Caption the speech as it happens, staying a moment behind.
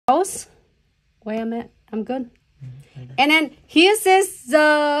Where I'm at, I'm good. And then here's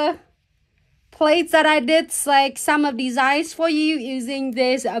the plates that I did, like some of designs for you using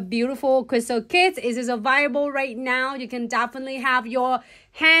this beautiful crystal kits. It is available right now. You can definitely have your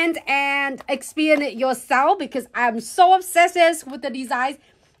hand and experience it yourself, because I'm so obsessed with the designs.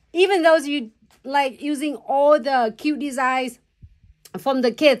 Even those you like using all the cute designs from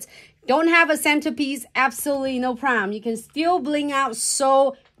the kits, don't have a centerpiece, absolutely no problem. You can still bling out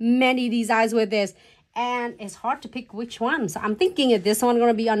so many designs with this. And it's hard to pick which one. So I'm thinking if this one going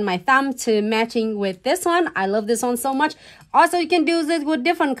to be on my thumb to matching with this one. I love this one so much. Also, you can do this with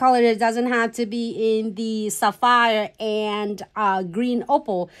different colors. It doesn't have to be in the sapphire and green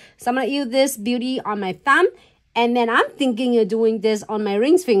opal. So I'm going to use this beauty on my thumb. And then I'm thinking of doing this on my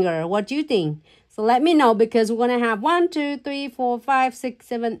ring finger. What do you think? So let me know, because we're going to have 1, 2, 3, 4, 5, 6,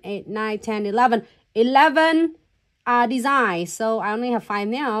 7, 8, 9, 10, 11 designs. So I only have 5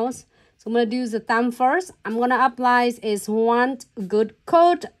 nails. So I'm going to do the thumb first. I'm going to apply is 1 good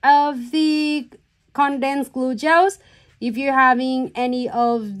coat of the condensed glue gels. If you're having any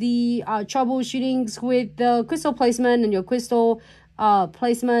of the troubleshootings with the crystal placement, and your crystal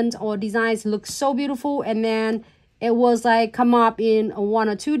placement or designs look so beautiful, and then it was like come up in 1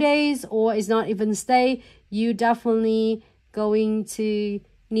 or 2 days, or it's not even stay, you definitely going to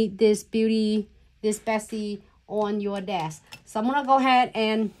need this beauty, this bestie on your desk. So I'm going to go ahead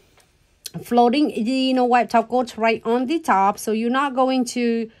and floating the white top coat right on the top. So you're not going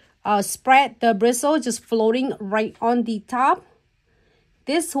to spread the bristle, just floating right on the top.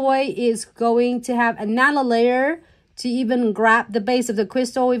 This way is going to have another layer to even grab the base of the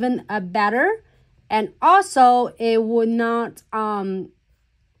crystal even better. And also it would not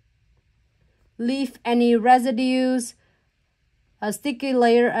leave any residues, a sticky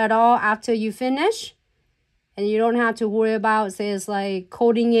layer at all after you finish. And you don't have to worry about, says like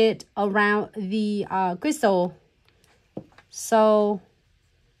coating it around the crystal. So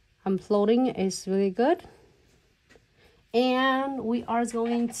I'm floating, it's really good. And we are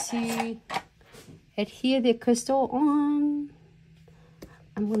going to adhere the crystal on.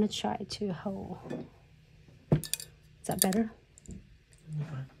 I'm going to try to hold. Is that better?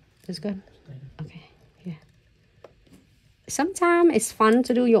 That's good? Okay, yeah. Sometimes it's fun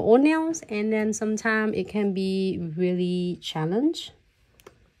to do your own nails, and then sometimes it can be really challenge.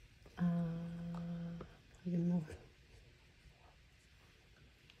 You move.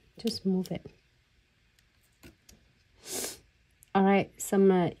 Just move it. All right, so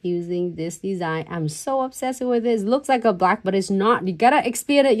I'm using this design. I'm so obsessed with this. Looks like a black, but it's not. You gotta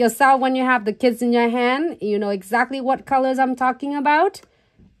experience it yourself when you have the kits in your hand. You know exactly what colors I'm talking about.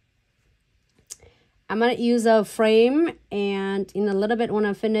 I'm going to use a frame, and in a little bit when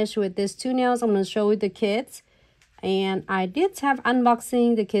I finish with these 2 nails, I'm going to show you the kits. And I did have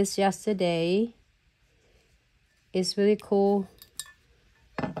unboxing the kits yesterday. It's really cool.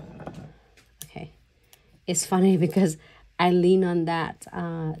 Okay. It's funny because I lean on that,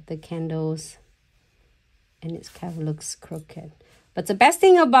 the candles, and it kind of looks crooked. But the best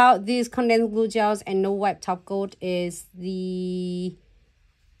thing about these condensed glue gels and no wipe top coat is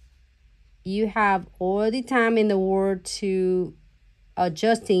you have all the time in the world to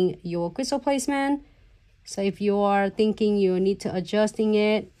adjusting your crystal placement. So if you are thinking you need to adjusting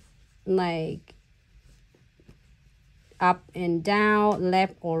it like up and down,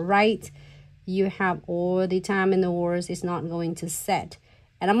 left or right, you have all the time in the world. It's not going to set.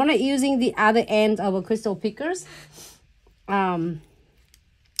 And I'm gonna using the other end of a crystal pickers to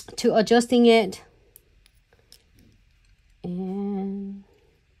adjusting it. And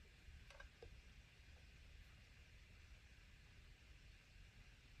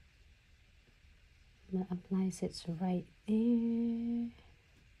I'm gonna apply it right there.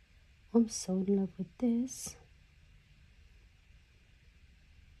 I'm so in love with this.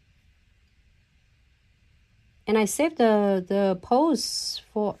 And I saved the posts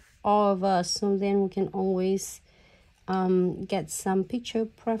for all of us, so then we can always get some picture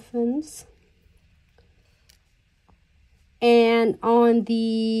preference. And on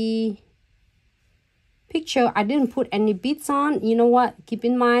the picture, I didn't put any beads on. You know what? Keep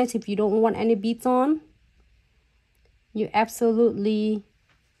in mind, if you don't want any beads on, you absolutely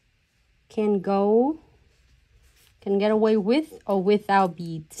can get away with or without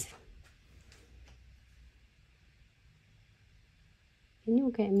beads. Can you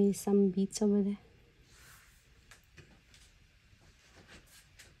get me some beads over there?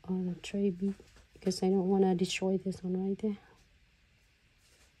 Or the tray bead, because I don't want to destroy this one right there.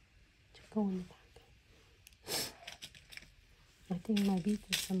 Just go on the back. I think my bead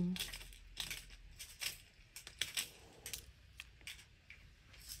is some.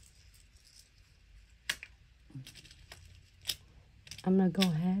 I'm gonna go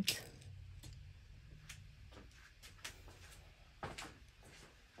ahead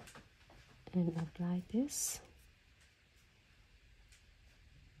and apply this.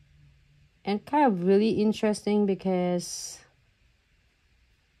 And kind of really interesting because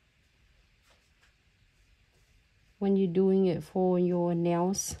when you're doing it for your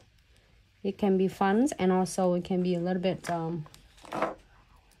nails, it can be fun, and also it can be a little bit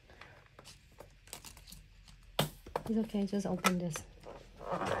it's okay, just open this.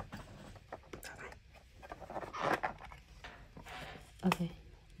 Okay,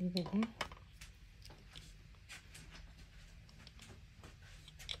 leave it there.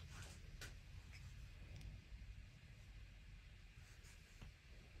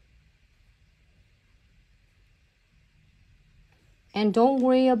 And don't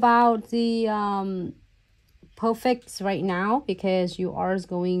worry about the perfects right now, because you are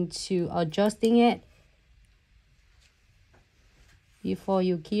going to adjusting it before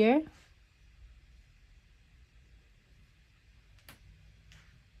you cure.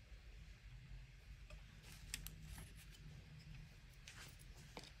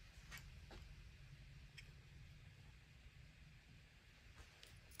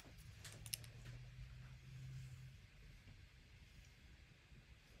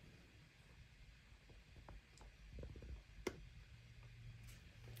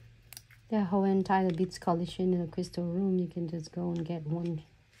 The whole entire beads collection in a crystal room, you can just go and get one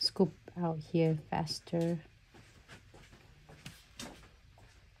scoop out here faster.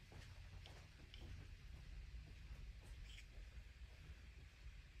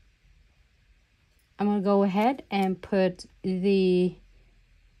 I'm gonna go ahead and put the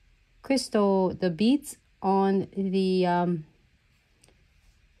crystal, the beads on the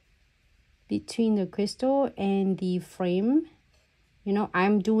between the crystal and the frame. You know,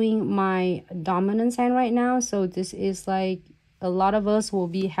 I'm doing my dominance hand right now, so this is like a lot of us will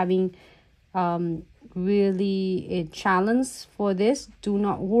be having really a challenge for this. Do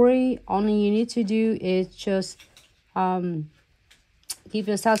not worry, only you need to do is just give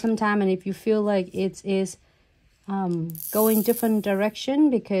yourself some time, and if you feel like it is going different direction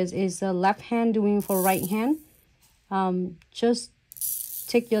because it's a left hand doing for right hand, just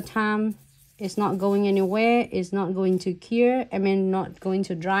take your time. It's not going anywhere. It's not going to cure. I mean, not going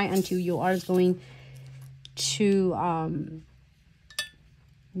to dry until you are going to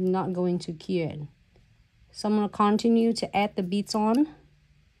not going to cure it. So I'm going to continue to add the beads on.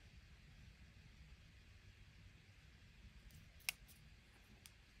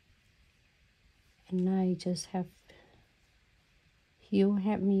 And now I just have you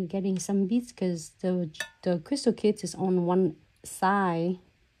help me getting some beads because the crystal kit is on one side,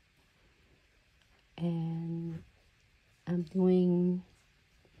 and I'm doing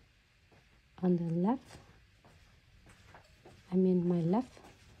on the left. I mean my left.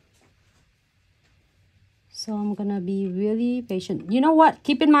 So I'm gonna be really patient. You know what?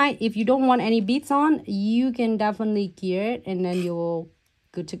 Keep in mind, if you don't want any beads on, you can definitely cure it, and then you're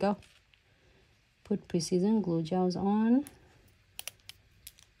good to go. Put precision glue gels on.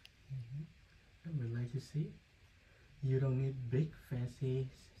 I would like to see. You don't need big fancy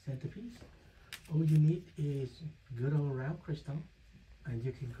centerpiece. All you need is good old round crystal, and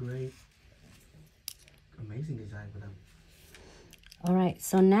you can create amazing design with them. All right,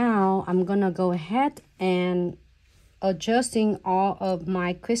 so now I'm gonna go ahead and adjusting all of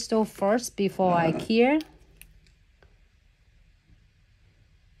my crystal first before I cure.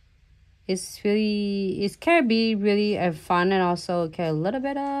 It can be really fun, and also okay, a little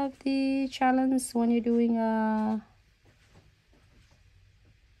bit of the challenge when you're doing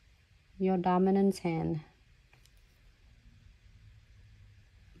your dominance hand.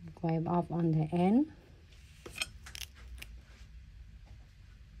 Wipe off on the end.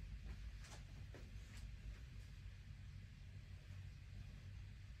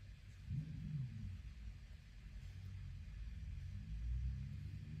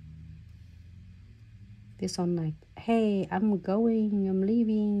 This one like, hey, I'm going, I'm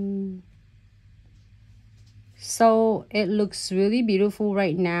leaving. So it looks really beautiful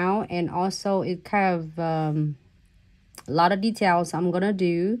right now, and also it kind of a lot of details I'm gonna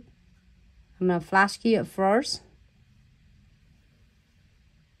do. I'm gonna flash key it first.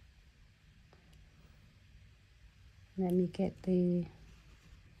 Let me get the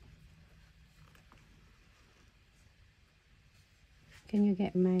can you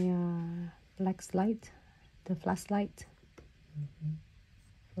get my black light, the flashlight,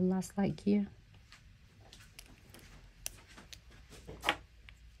 the last light here.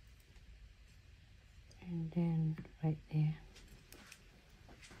 And then right there.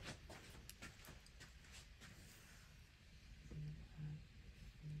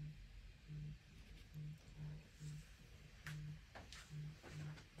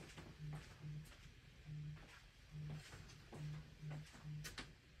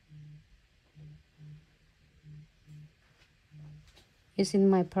 It's in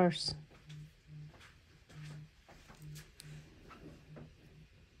my purse.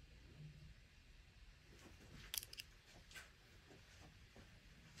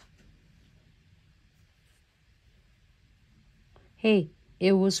 Hey,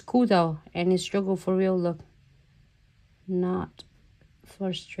 it was cool though, and it struggled for real. Look, not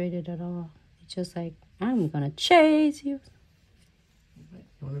frustrated at all. It's just like, I'm gonna chase you.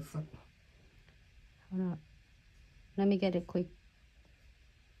 On the front. Hold on. Let me get it quick.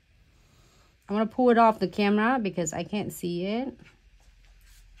 I'm gonna pull it off the camera because I can't see it.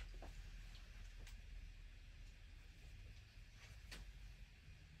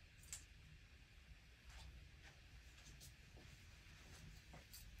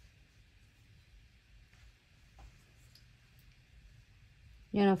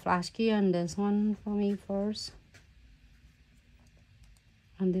 You know, flash key on this one for me first.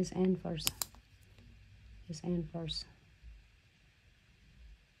 On this end first. This end first.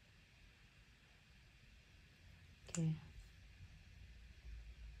 Okay.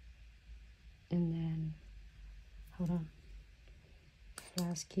 And then, hold on.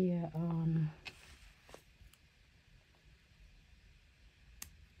 Flash key on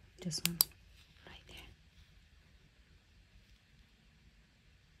this one. Right there.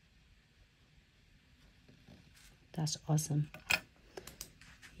 That's awesome.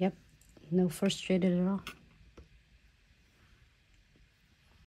 Yep, no frustrated at all.